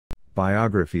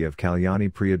Biography of Kalyani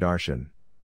Priyadarshan.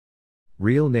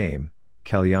 Real name,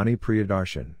 Kalyani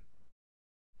Priyadarshan.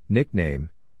 Nickname,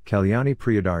 Kalyani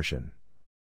Priyadarshan.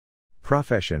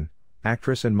 Profession,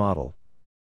 actress and model.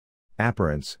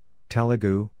 Appearance,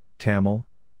 Telugu, Tamil,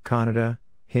 Kannada,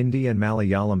 Hindi and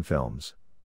Malayalam films.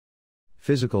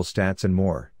 Physical stats and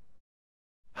more.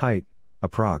 Height,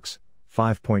 approx.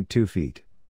 5.2 feet.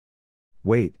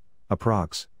 Weight,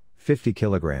 approx. 50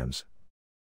 kilograms.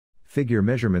 Figure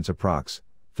measurements approx.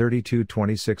 32,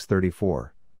 26,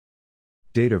 34.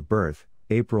 Date of birth,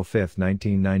 April 5,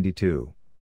 1992.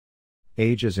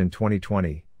 Age as in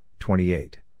 2020,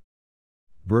 28.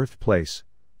 Birthplace,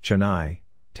 Chennai,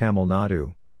 Tamil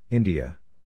Nadu, India.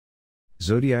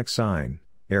 Zodiac sign,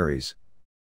 Aries.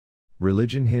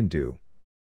 Religion Hindu.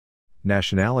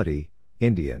 Nationality,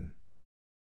 Indian.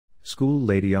 School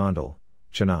Lady Ondal,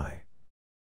 Chennai.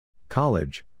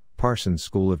 College, Parsons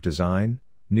School of Design,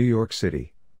 New York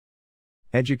City.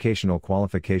 Educational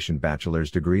qualification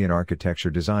bachelor's degree in architecture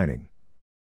designing.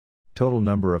 Total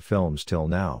number of films till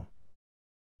now.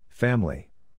 Family.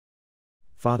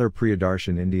 Father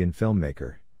Priyadarshan, Indian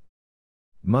filmmaker.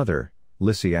 Mother,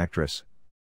 Lissi actress.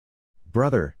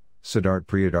 Brother, Siddharth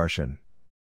Priyadarshan.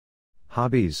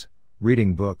 Hobbies,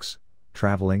 reading books,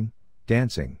 traveling,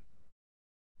 dancing.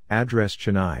 Address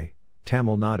Chennai,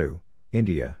 Tamil Nadu,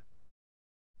 India.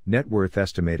 Net worth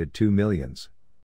estimated $2 million.